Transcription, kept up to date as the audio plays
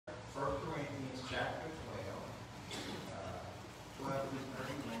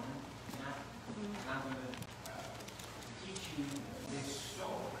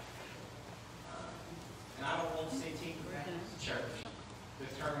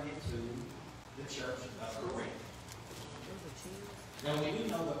turned it to the church of Corinth. Now, we do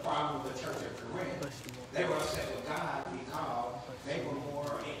know the problem with the church of Corinth. They were upset with God because they were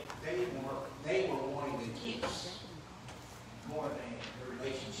wanting the gifts more than the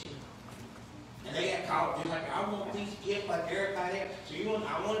relationship. And they got caught just like, I want these gifts like everybody else. So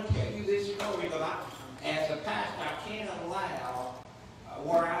I want to tell you this story because as a pastor, I can't allow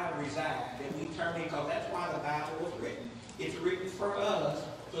where I reside that we turn in, because that's why the Bible was written. It's written for us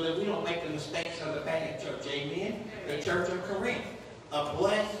so that we don't make the mistakes of the bad church. Amen? The church of Corinth, a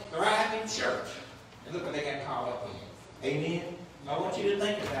blessed, thriving church. And look what they got caught up in. Amen? I want you to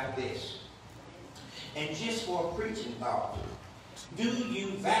think about this. And just for a preaching thought, do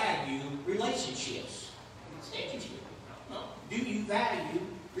you value relationships? No. Do you value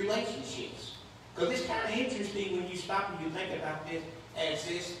relationships? Because it's kind of interesting when you stop and you think about this as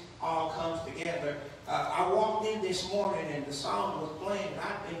this all comes together. I walked in this morning and the song was playing, and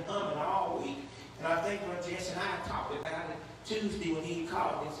I've been humming all week. And I think when Jess and I talked about it Tuesday when he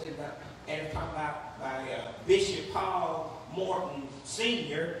called and said and talking about by Bishop Paul Morton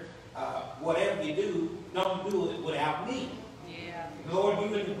Sr., whatever you do, don't do it without me. Yeah. Lord, you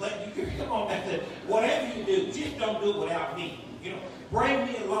can come on back to whatever you do, just don't do it without me. You know, bring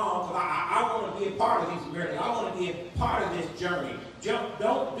me along because I want to be a part of these miracles. I want to be a part of this journey.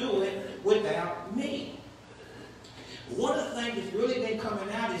 Don't do it without me. One of the things that's really been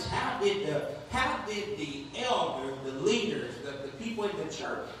coming out is how did the elders, the leaders, the people in the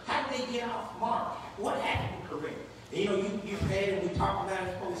church, how did they get off mark? What happened in Corinth? You know, you've had, and we talked about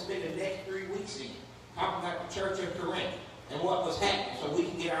it, we spent the next 3 weeks in talking about the church of Corinth and what was happening so we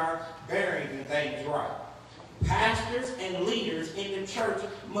can get our bearings and things right. Pastors and leaders in the church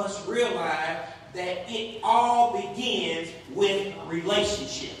must realize that it all begins with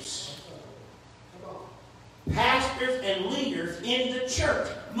relationships. Pastors and leaders in the church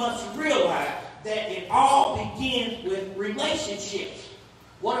must realize that it all begins with relationships.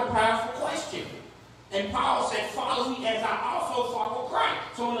 What a powerful question. And Paul said, follow me as I also follow Christ.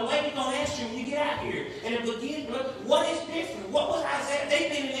 So when the lady's going to ask you when you get out here, and it begins with, what is different? What was Isaiah?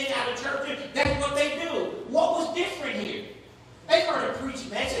 They've been in and out of churches. That's what they do. What was different here? They heard a preaching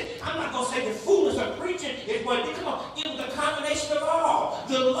message. I'm not going to say the fullness of preaching is what they come on. It was a combination of all.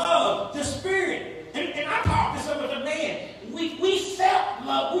 The love, the spirit. And I talked to some of the men. We felt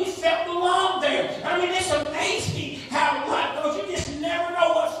love. We felt the love there. I mean, it's amazing how because you just never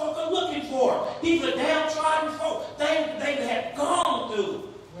know what folk are looking for. These are downtrodden folk. They have gone through.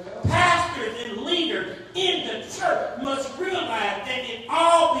 Pastors and leaders in the church must realize that it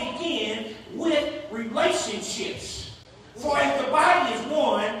all begins with relationships. For if the body is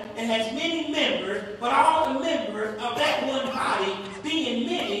one and has many members, but all the members of that one body, being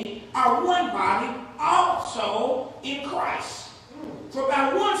many, are one body, also in Christ. For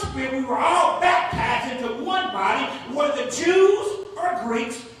by one Spirit we were all baptized into one body, whether Jews or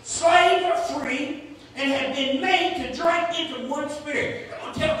Greeks, slave or free, and have been made to drink into one Spirit. I'm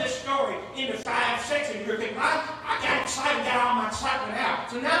going to tell this story into 5 sections here because I got excited, got all my excitement out.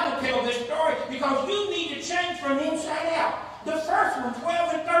 So now I'm going to tell this story because you need to change from the inside out. The first one,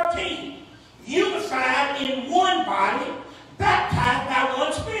 12 and 13. Unified in one body, baptized by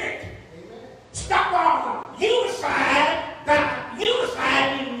one Spirit. Stop all of them.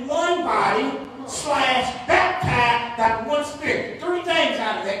 Unified in one body / baptized by one Spirit. 3 things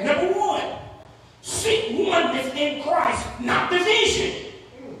out of that. Number 1, seek oneness in Christ, not division.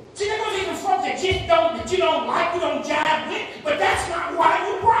 See, there goes even folk that you don't like, you don't jive with, but that's not why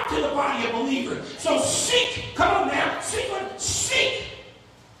you brought to the body of believers. So seek, come on now, seek.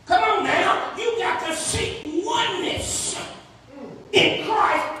 Come on now, you got to seek oneness in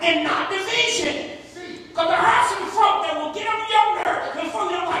Christ and not division. Because there are some folk that will get on your nerve. The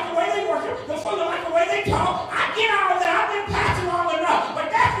folk that don't like the way they worship, the folk that don't like the way they talk. I get all of that. I've been passing all enough. But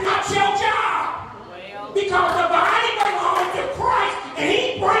that's not your job. Because the body belongs to Christ, and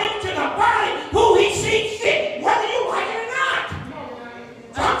he brings to the body who he sees fit, whether you like it or not.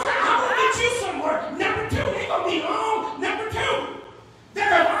 So I'm going to get you somewhere. Number 2, they're going to be long. Number 2,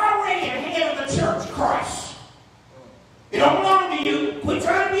 there is already a head of the church, Christ. It don't belong to you. Quit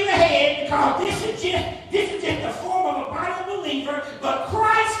trying to be the head because this is just the form of a body of believer, but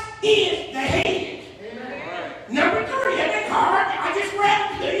Christ is the head. Amen. Number 3, isn't it hard? I just read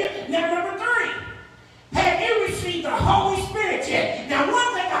it to you. Number 3, have you received the Holy Spirit yet? Now,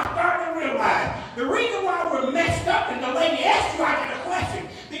 one thing I'm starting to realize, the reason why we're messed up, and the lady asked you, I got a question,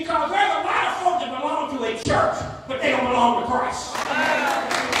 because there's a lot of folks that belong to a church, but they don't belong to Christ.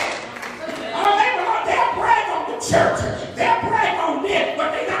 They'll brag on the church. They'll brag on this,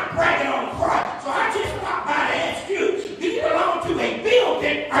 but they're not bragging on Christ. So I just stopped by to ask you, do you belong to a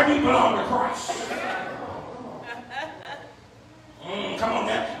building or do you belong to Christ? Come on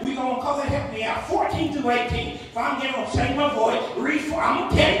now. We're going to call that, help me out. 14 through 18. If I'm going to save my voice, read for, I'm going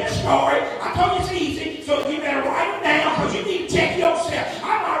to tell you the story. I told you it's easy, so you better write it down because you need to check yourself.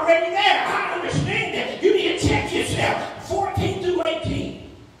 I'm already there. I understand that. You need to check yourself. 14 through 18.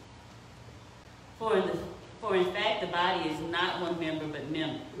 For in fact, the body is not one member, but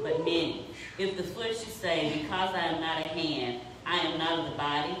many. If the foot should say, because I am not a hand, I am not of the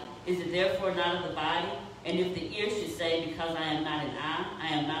body, is it therefore not of the body? And if the ear should say, because I am not an eye, I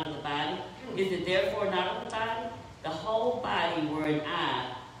am not of the body, is it therefore not of the body? The whole body were an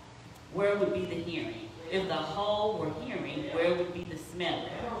eye, where would be the hearing? If the whole were hearing, where would be the smelling?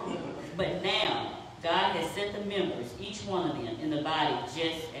 But now, God has set the members, each one of them, in the body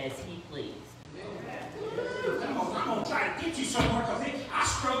just as he pleased. I'm going to try to get you somewhere because I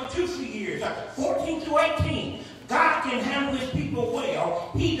struggled too for years. 14 through 18. God can handle his people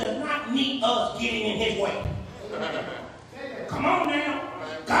well. He does not need us getting in his way. Come on now.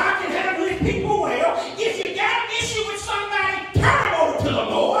 God can handle his people well. If you got an issue with somebody, turn them over to the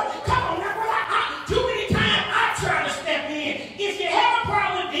Lord. Come on now. Too many times I try to step in. If you have a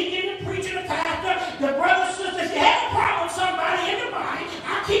problem with deacon, the preacher, the pastor, the brothers, sisters, if you have a problem with somebody in the body,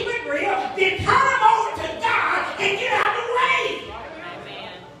 I keep it real, then turn them over to God and get out of the way.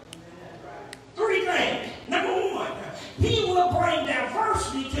 Amen. Three things. Number one, he will bring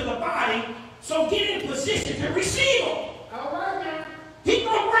diversity to the body, so get in position to receive them. All right now. He's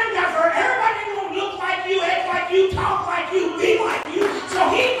going to bring diversity. Everybody going to look like you, act like you, talk like you, be like you. So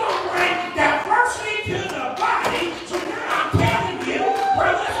he's going to bring diversity to the body. So now I'm telling you,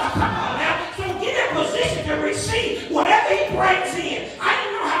 brothers, come on now. So get in position to receive whatever he brings in. I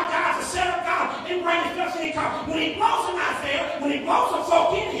didn't know how God's a set up God and bring the stuff in. When he blows in Isaiah, when he blows some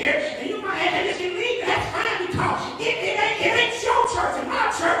folk in here, and you might have to leave, that's fine because it ain't your church and my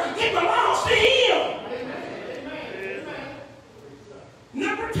church. It belongs to him.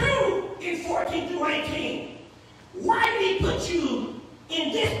 Number two, in 14 through 18, why did he put you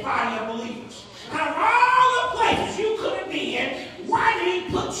in this body of believers? Out of all the places you could have been, why did he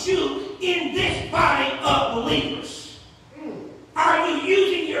put you in this body of believers? Are you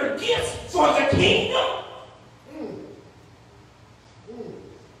using your gifts for the kingdom?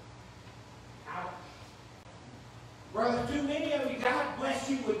 Brother, too many of you, God bless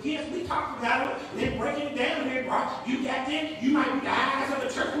you with gifts. We talked about it. They're breaking it down here, bro. You got this. You might be the eyes of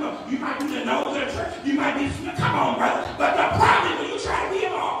the church. You might be the nose of the church. You might be the... Come on, brother. But the problem is when you try to be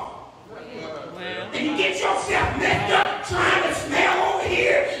them all. And you get yourself messed up trying to smell over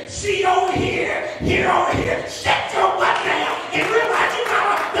here, see over here, hear over here. Shut your butt down and realize you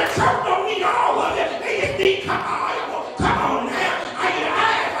know the church don't need all of it. They just need come on now. I get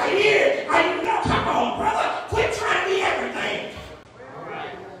eyes, I hear, I know. Come on, brother. Quit trying to be everything.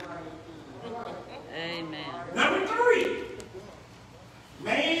 Amen. Number three.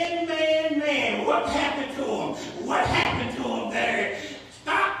 Man, what happened to him? What happened to him there?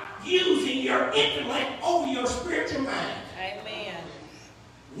 Stop using your intellect over your spiritual mind. Amen.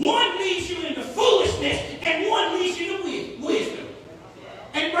 One leads you into foolishness and one leads you to wisdom.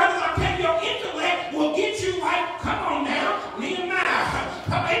 And brothers, I tell you, your intellect will get you like, come on now, Nehemiah.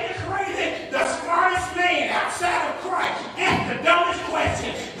 Ain't it crazy? The smartest man outside of Christ asked the dumbest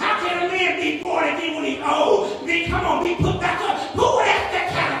question. How can a man be born again when he's old? Then come on, be put back up. Who would ask that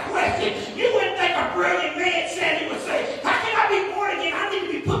kind of question? You wouldn't think a brilliant man said he would say, how can I be born again? I need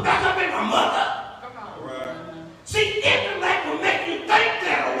to be put back up in my mother. Come on. Right. See, intellect will make you think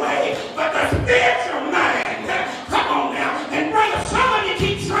that way, but the spiritual mind, come on now. And brother, some of you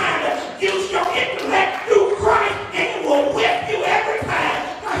keep trying to use your intellect through Christ, and it will whip you every time.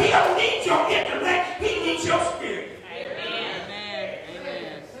 Now, he don't need your intellect, he needs your spirit. Amen.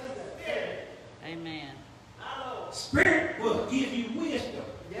 Amen. Amen. Spirit will give you wisdom.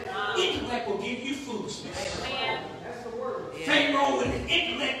 Intellect will give you foolishness. Amen. That's the word. Pharaoh with his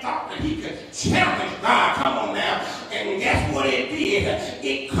intellect thought that he could challenge God. Come on now. And that's what it did.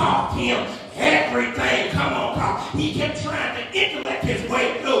 It cost him everything. Come on, God. He kept trying to intellect his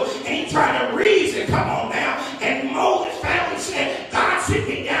way through. And he tried to reason. Come on now. And Moses finally said, God, sit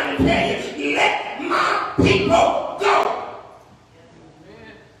me down and tell you, let my people go.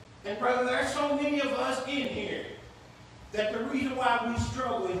 And brother, there's so many of us in here that the reason why we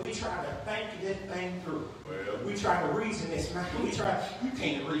struggle is we try to think this thing through. We try to reason this, man. You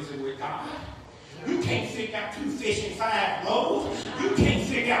can't reason with God. You can't figure out 2 fish and 5 loaves. You can't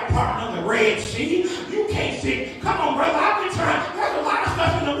figure out part of the Red Sea. You can't figure, come on, brother, I've been trying. There's a lot of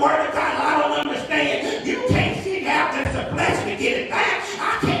stuff in the Word of God I don't understand. You can't figure out that it's a blessing to get it back.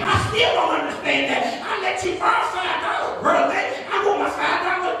 I still don't understand that. I let you borrow $5, brother. I want my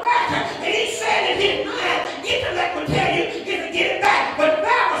 $5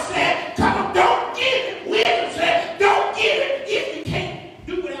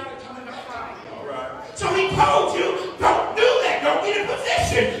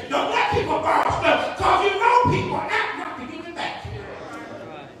 listen, don't let people borrow stuff, because you know people are apt not to give it back to you.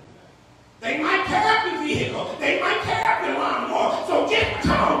 They might tear up your vehicle. They might tear up your lawnmower. So just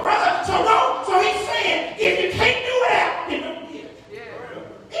come on, brother. So he's saying, if you can't do it out, then don't get it.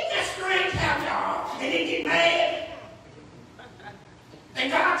 Isn't that strange how y'all, and then get mad?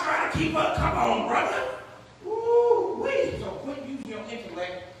 And God trying to keep up. Come on, brother. Woo-wee. So quit using your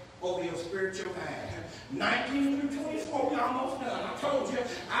intellect over your spiritual mind. 19 through 24, we almost done. I told you,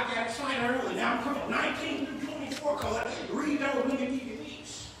 I got excited early. Now I'm coming 19 through 24, because read those when you need your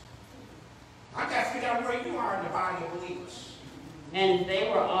weeks. I got to figure out where you are in the body of believers. And if they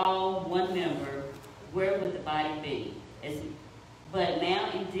were all one member, where would the body be? But now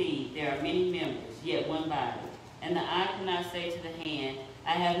indeed there are many members, yet one body. And the eye cannot say to the hand,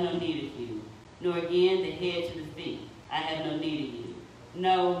 I have no need of you, nor again the head to the feet, I have no need of you.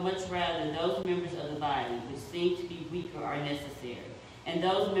 No, much rather those members of the body which seem to be weaker are necessary. And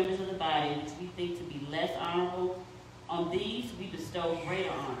those members of the body which we think to be less honorable, on these we bestow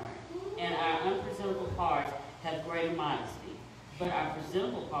greater honor. And our unpresentable parts have greater modesty. But our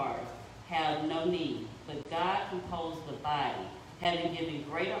presentable parts have no need. But God composed the body, having given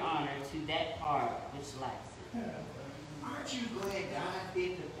greater honor to that part which lacks it. Aren't you glad God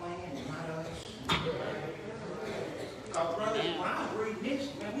did the plan and not us? Because, brothers, when I was reading this,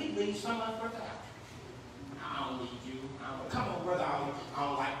 man, we leave some of us out. I don't need you. Come on, brother. I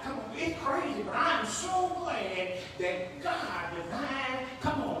don't like. Come on, it's crazy, but I'm so glad that God divine.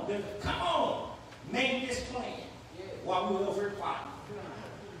 Come on, made this plan while we were over here plotting.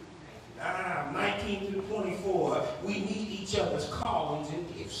 19 through 24, we need each other's callings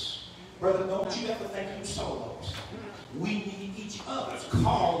and gifts. Brother, don't you ever think you solos. We need each other's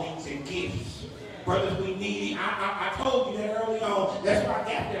callings and gifts. Brothers, we need, I told you that early on. That's where I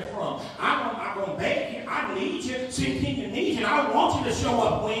got that from. I'm not going to beg you. I need you. Send your needs, and I want you to show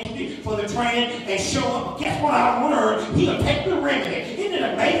up Wednesday for the training and show up. Guess what I learned? He'll take the remedy. Isn't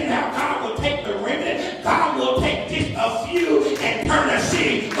it amazing how God will take the remedy? God will take just a few and turn the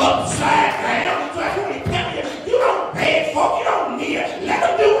city upside down. So that's what he's telling you. You don't beg folk. You don't need it. Let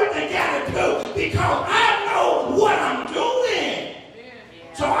them do what they got to do, because I know what I'm doing.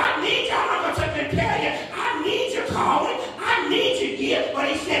 So I need you. I'm not going to sit there and tell you, I need your calling, I need your gift, but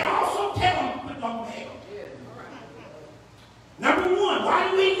he said also tell them, but don't beg them. Number one,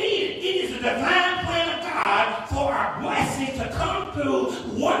 why do we need it? It is the divine plan of God for our blessings to come through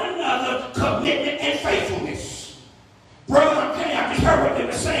one another, commitment and faithfulness. Brother, I'm telling you, I just heard what they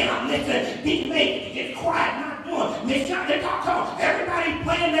were saying. I'm listening. These ladies get quiet, not doing. Miss John, they talk. Come on. Everybody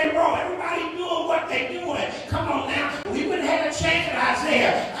playing their role. Everybody doing what they're doing. Come on now. We wouldn't have a chance at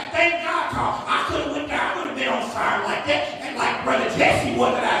Isaiah. I thank God, cause I could have went there. I would have been on fire like that. And like Brother Jesse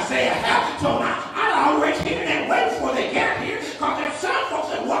was at Isaiah house. So now I'd always hear that way before they got here. Because there's some folks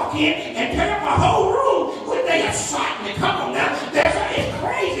that walk in and tear up a whole room with their excitement. Come on now. It's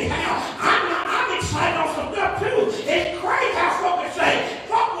crazy how I'm excited on some stuff too. It's crazy how folks say,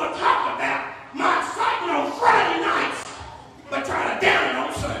 folks will talk about my excitement on Friday nights, but try to down it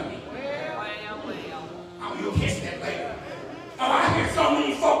on Sunday. Oh, you'll catch that later. Oh, I hear so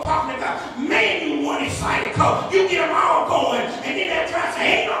many folk talking about, man, you one excited, cause you get them all going, and then they're trying to say,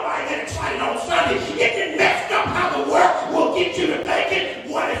 ain't nobody that excited on Sunday. It done messed up how the world will get you to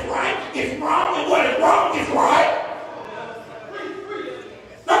thinking what is right is wrong, and what is wrong is right.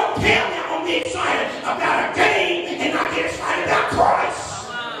 Don't tell me I'm going to be excited about a game and not get excited about Christ.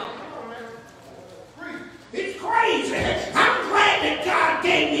 It's crazy. I'm glad that God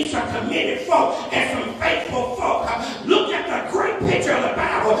gave me some committed folk and some faithful folk. Look at the great picture of the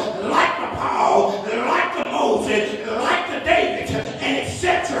Bible, like the Paul, like the Moses, like the David, and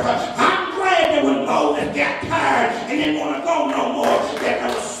etc. I'm glad that when Moses got tired and didn't want to go no more, that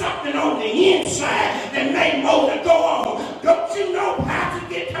there was something on the inside that made Moses go on. Don't you know pastors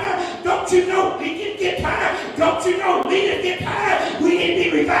get tired? Don't you know deacons get tired? Don't you know leaders get tired? We need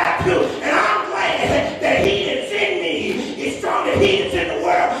to be revived too. And I'm glad that he is in me. It's strong that he is in the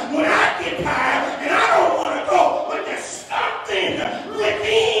world. When I get tired and I don't want to go, but there's something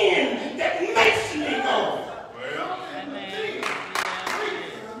within that makes me go.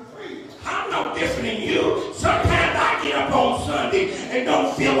 I'm no different than you. Sometimes I get up on Sunday and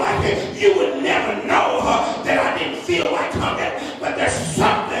don't feel like it. You would never know that I didn't feel like coming. But there's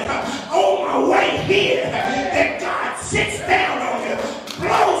something on my way here that God sits down on you,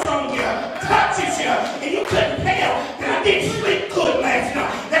 blows on you, touches you, and you couldn't tell that I didn't sleep good last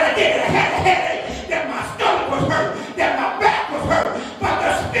night, that I didn't have a headache, that my stomach was hurt, that my back was hurt. But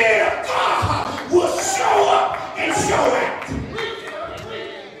the Spirit of God will show up and show out.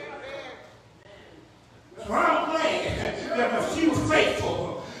 So I'm glad there are a few faithful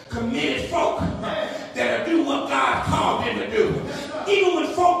committed folk that'll do what God called them to do. Even when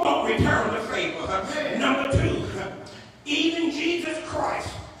folk don't return the favor. Number two, even Jesus Christ.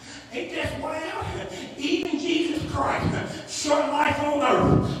 Ain't that wild? Even Jesus Christ, short life on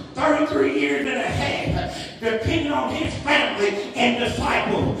earth, 33 years and a half, depending on his family and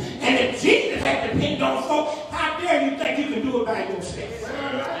disciples. And if Jesus had to depend on folk, how dare you think you can do it by yourself?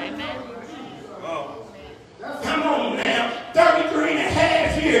 Amen. Come on now, 33 and a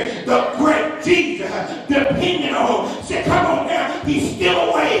half years, the great Jesus, depending on, said, come on now, he's still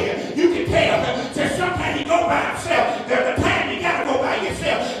away. You can tell, said sometimes he go by himself. There's a time you got to go by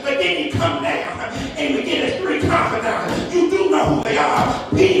yourself. But then he come down and we get his three confidants. You do know who they are,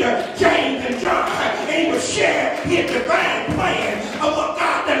 Peter, James, and John. And he will share his divine plan of what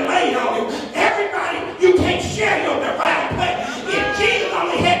God done laid on him. Everybody, you can't share your divine plan. If Jesus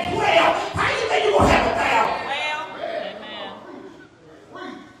only had 12, how you think you're going to have 1,000?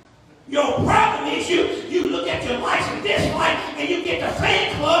 Your problem is you look at your life and this life, and you get the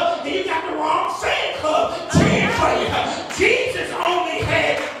fan club, and you got the wrong fan club cheering for you. Jesus only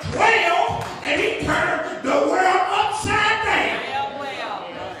had 12, and he turned the world upside down.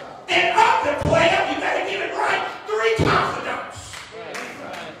 And of the 12, you better get it right, 3 confidants.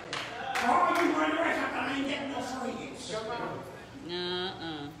 Oh, you running around, I ain't getting no friends.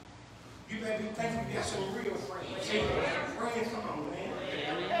 You better be thankful you got some real friends. Friends, come on, man.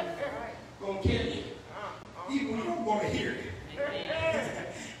 Gonna tell you, even when you don't want to hear it.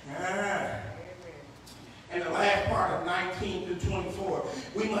 And the last part of 19 to 24,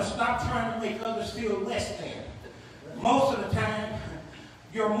 we must stop trying to make others feel less than. Most of the time,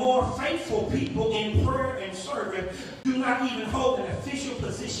 your more faithful people in prayer and service do not even hold an official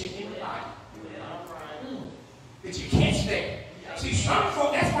position in the body. Did you catch that? See, some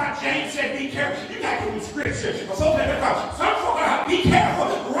folk, that's why James said, be careful. You got to read scripture. Some folk are, be careful,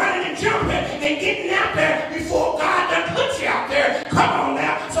 running and jumping and getting out there before God done put you out there. Come on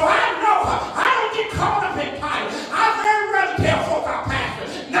now. So I know I don't get caught up in titles. I very rarely tell folk I'm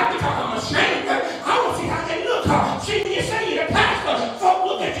pastor. Not because I'm ashamed, but I want to see how they look. See, when you say you're the pastor, folk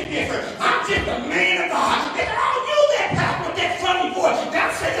look at you different. I'm just a man of God. They say, oh, you that pastor with that funny voice. Now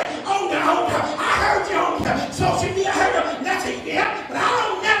say, oh no, I heard you on social media. I heard you. Yeah, but I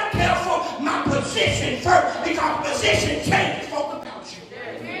don't never tell folk my position first, because position changes folk about you.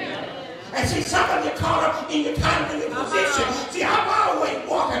 And see, some of you caught up in your time and your position. See, I'm always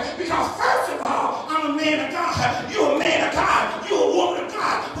walking because first of all, I'm a man of God. You're a man of God. You're a woman of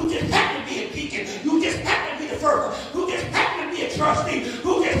God who just happen to be a deacon. You just happen to be the first. Who just happen to be a trustee.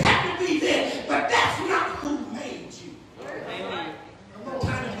 Who just happen to be there. But that's not who made you. What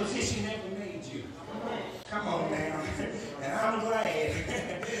kind of position ever made you? Come on now. And I'm glad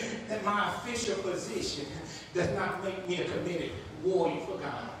that my official position does not make me a committed warrior for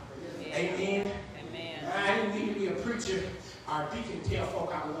God. Amen. Amen. I didn't need to be a preacher or deacon tell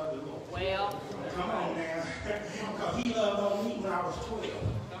folk I love the Lord. Well, come on now. Because he loved on me when I was 12.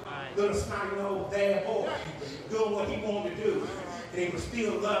 Little snotty old bad boy doing what he wanted to do. And he was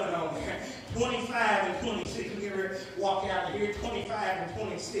still loving on me. 25 and 26. Let me walk out of here. 25 and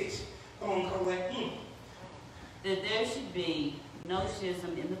 26. Come on, Colette. That there should be no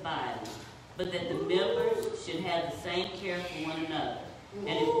schism in the body, but that the members should have the same care for one another.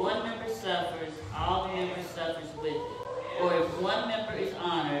 And if one member suffers, all the members suffers with it. Or if one member is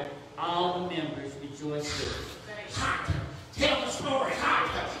honored, all the members rejoice with it. Hot. Tell the story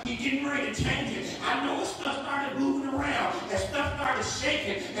hot. You're getting ready to change it. I know stuff started moving around and stuff started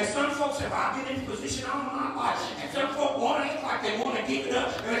shaking. And some folks said, I'll get in position all my life. And some folks want to act like they want to give it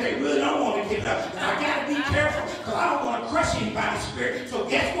up, and they really don't want to give it up. And I got to be careful because I don't want to crush anybody's spirit. So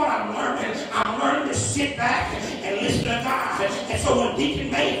guess what I'm learning? I'm learning to sit back and listen to God. And so when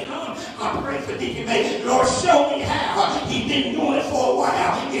Deacon May comes, I pray for Deacon May. Lord, show me how. He's been doing it for a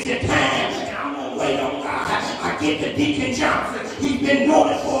while. Is it time? And I'm going to wait on God. I get to Deacon Johnson. He's been doing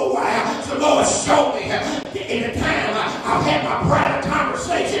it for a while. So Lord, show me. In the time I've had my private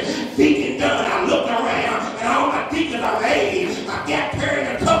conversation, Deacon done, I looked around and all my deacons are aged. I got carried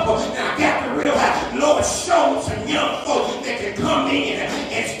a couple and I got to realize, Lord, show me some young folks that can come in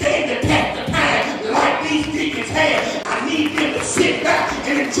and stand the test of time like these deacons have. I need them to sit back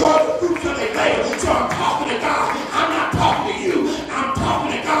and enjoy the fruits of their labor. So I'm talking to God. I'm not talking to you. I'm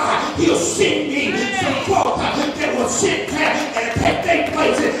talking to God. He'll send me some folks that will sit back and take their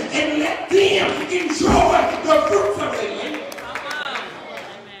places and let them enjoy the fruits of their labor.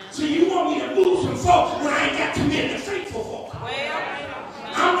 So you want me to move some folks when I ain't got committed to faithful folk?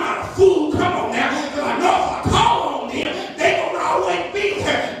 I'm not a fool. Come on now. Because I know if I call on them, they're going to always be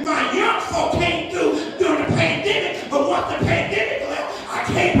there. My young folk came through during the pandemic, but once the pandemic left, I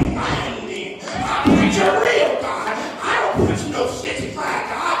can't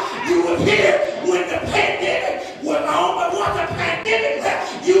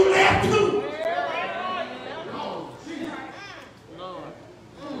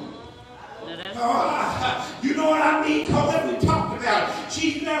I need Colette. We talked about it.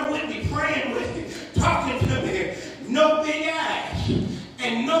 She's there with me, praying with me, talking to me. No big eyes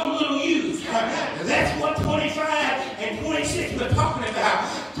and no little U's. That's what 25 and 26 we're talking about.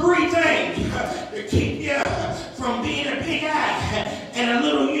 3 things to keep you from being a big eye and a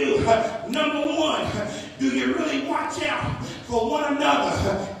little U. Number 1, do you really watch out for one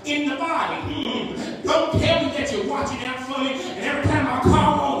another in the body? Don't tell me that you're watching out for me, and every time I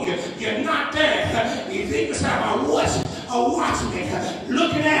call on you, you're not there. You think it's like a watchman,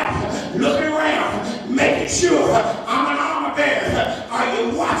 looking out, looking around, making sure I'm an armor bearer. Are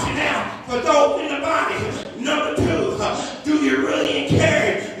you watching out for those in the body? Number 2, do you really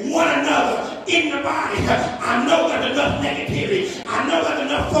encourage one another in the body? I know there's enough negativity. I know there's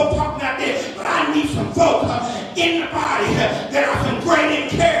enough folk talking out there, but I need some folk in the body that are some great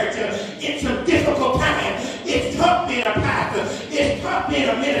encouragers in some difficult times. It's tough being a pastor. It's tough being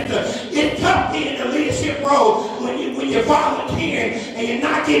a minister. It's tough being in a leadership role when you're volunteering and you're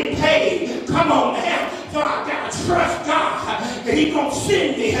not getting paid. Come on now. So I got to trust God that He's going to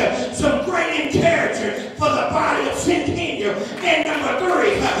send me some great encouragement for the body of Centennial. And number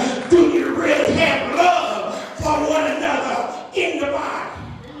 3, do you really have love for one another in the body?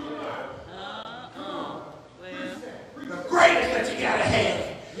 The greatest that you got to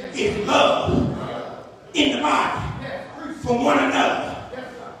have is love in the body for one another.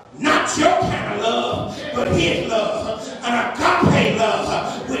 Not your kind of love, but His love. An agape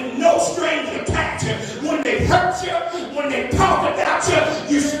love with no strings attached. When they hurt you, when they talk about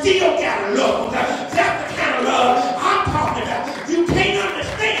you, you still got to love them. That's the kind of love I'm talking about. You can't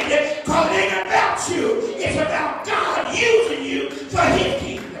understand it because it ain't about you. It's about God using you for His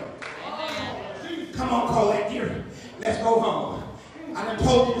kingdom. Come on, Colette, dear. Let's go home. I done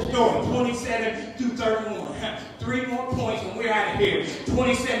told you the story, 27 through 31. 3 more points and we're out of here.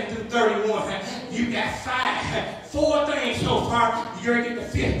 27 through 31. You got 4 things so far. You're going to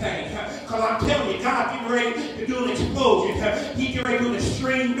get the 5th thing. Because I'm telling you, God getting ready to do an explosion. He's getting ready to do an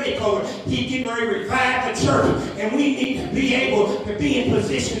extreme makeover. He's getting ready to revive the church. And we need to be able to be in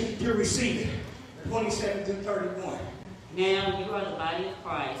position to receive it. 27 through 31. Now you are the body of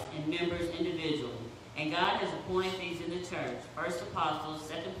Christ and members individually. And God has appointed these in the church, first apostles,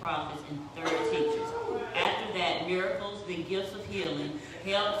 second prophets, and third teachers. After that, miracles, the gifts of healing,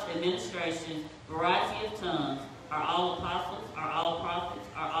 helps, administration, variety of tongues. Are all apostles? Are all prophets?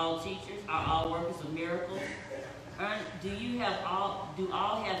 Are all teachers? Are all workers of miracles? Do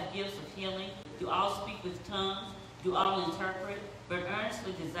all have gifts of healing? Do all speak with tongues? Do all interpret? But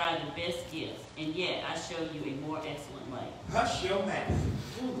earnestly desire the best gifts, and yet I show you a more excellent way. Hush your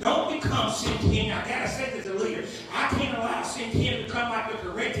mouth. Don't become Centennial. I gotta say this as a leader. I can't allow Centennial to come like the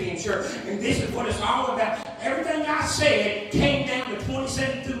Corinthian church, and this is what it's all about. Everything I said came down to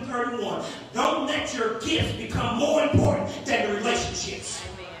 27 through 31. Don't let your gifts become more important than the relationships.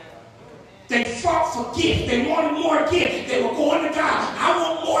 They fought for gifts. They wanted more gifts. They were going to God. I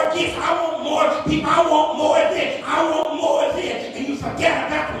want more gifts. I want more people. I want more of this. I want more of this. And you forget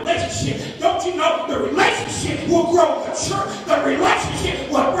about the relationship. Don't you know the relationship will grow the church? The relationship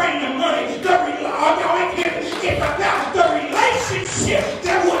will bring the money. It's about the relationship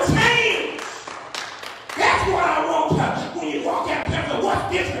that will change. That's what I want when you walk out there.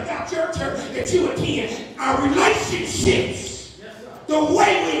 What's different about your church that you attend? Our relationships. The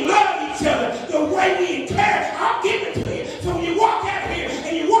way we love each other, the way we encourage, I'll give it to you. So when you walk out here,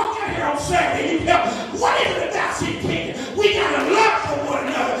 and you walk out here on Saturday, you go, what is it about Centennial? We got a love for one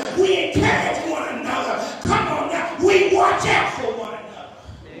another. We encourage one another. Come on now. We watch out for one another.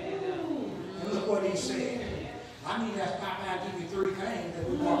 And look what he said. I need to stop by and give you 3 things that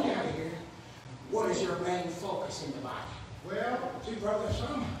we walk out of here. What is your main focus in the body? Well, see, brother,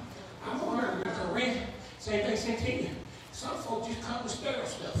 I'm wondering if a rent, same thing, Centennial. Some folks just come to stir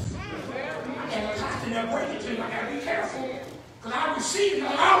stuff. And the constant they'll bring it to me. I gotta be careful. Because I receive it.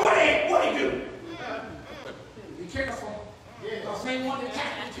 What do you do? Be careful. Because they want to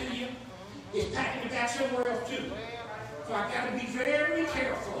pack it to you. It's packing it back somewhere else too. So I gotta be very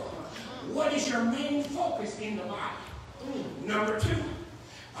careful. What is your main focus in the body? Number 2.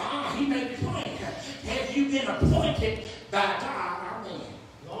 He made it plain. Have you been appointed by God, our man?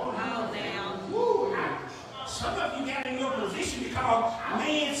 Oh, now. Woo. Some of you got in your position because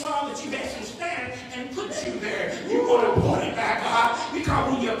man saw that you had some standard and put you there. You want to point it back God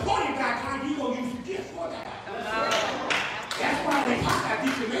because when you're pointing back God, you're going to use the gift for that. That's why they talk about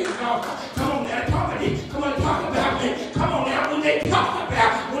these amazing dogs. Come on now, talk about it. Come on, talk about it. Come on now, when they talk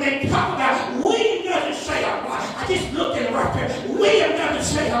about, we doesn't say a lot. I just looked at it right there. We doesn't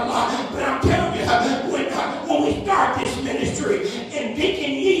say a lot. But I'm telling you, when we start this ministry, and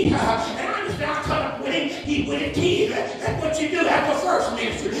Deacon Yee, and I understand I cut up with him. he with his kids. That's what you do at the first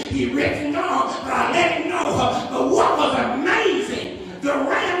ministry. He ripped him off, but I let him know. But what was amazing, the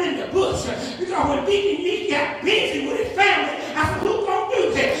ram in the bush, because when Deacon Meek got busy with his family, I said, who's going to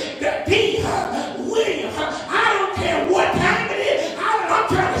do that? William, I don't care what time it is. I'm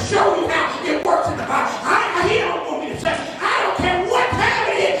trying to show you how it works in the Bible. He don't want me to say, I don't care what time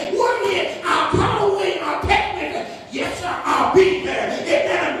it is, what it is. I'll call William, I'll text me. Yes, sir, I'll be there. Isn't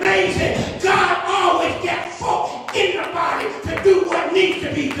that amazing? God always got folk in the body to do what needs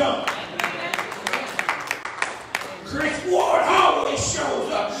to be done. Chris Ward always shows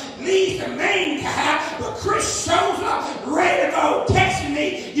up. Lee's the main guy, but Chris shows up ready to go, texting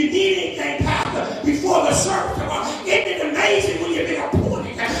me, you need anything, Pastor, before the service tomorrow. Isn't it amazing when you've been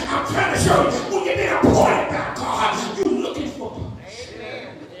appointed? I'm trying to show you, when you've been appointed by God, you're looking for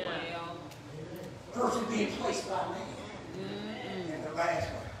person being placed by man. And the last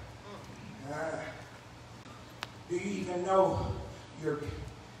one. Do you even know your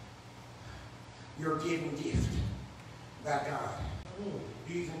given gift by God?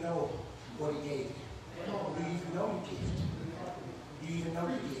 Do you even know what he gave you? Do you even know your gift? Do you even know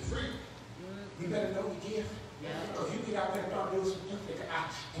your gift? You better know your gift. Because you get out there and start doing some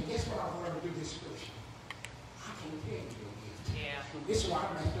stuff. And guess what I've learned to do this scripture? I can't tell you your gift. This is why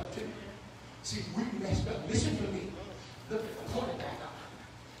I messed up too. See, we messed up. Listen to me. Look at the point back up.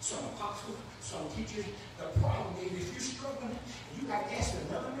 Some apostles, some teachers. The problem is if you're struggling, you got to ask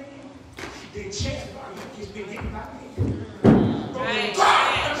another man. Then chances are you've just been hit by me. Right.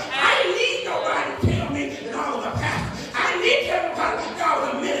 God, I didn't need nobody to tell me that I was a pastor. I didn't need to tell nobody that I was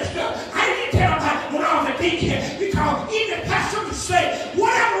a minister. I didn't need to tell nobody when I was a deacon. Because even the pastor would say,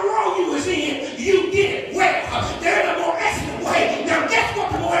 whatever role you was in, you did it well. There's a more excellent way. Now guess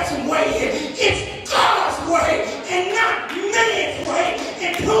what the more excellent way is? It's God's way and not man's way.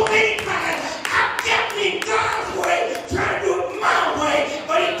 And too many times I've kept in God's way, trying to do it my way,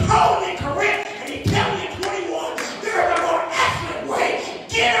 but he told me correct, and he tell me in 21, there's a more excellent way.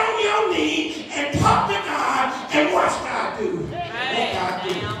 Get on your knees and talk to God and watch God do. Let God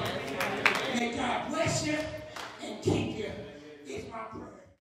do. May God bless you and keep you.